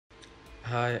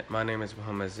Hi, my name is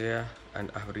Mian Zia,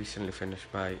 and I have recently finished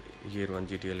my Year 1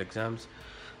 GTL exams.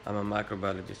 I'm a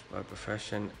microbiologist by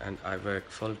profession, and I work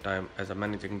full time as a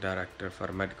managing director for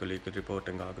a medical legal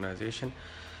reporting organization.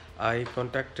 I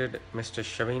contacted Mr.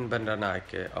 Shaveen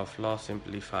Bandaranayake of Law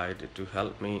Simplified to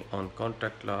help me on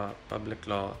contract law, public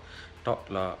law,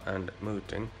 tort law, and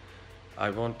mooting. I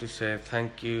want to say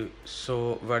thank you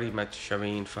so very much,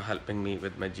 Shaveen, for helping me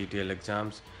with my GTL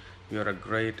exams. You're a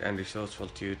great and resourceful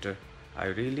tutor. I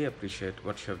really appreciate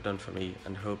what you have done for me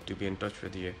and hope to be in touch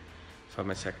with you for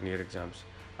my second year exams.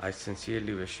 I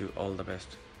sincerely wish you all the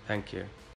best. Thank you.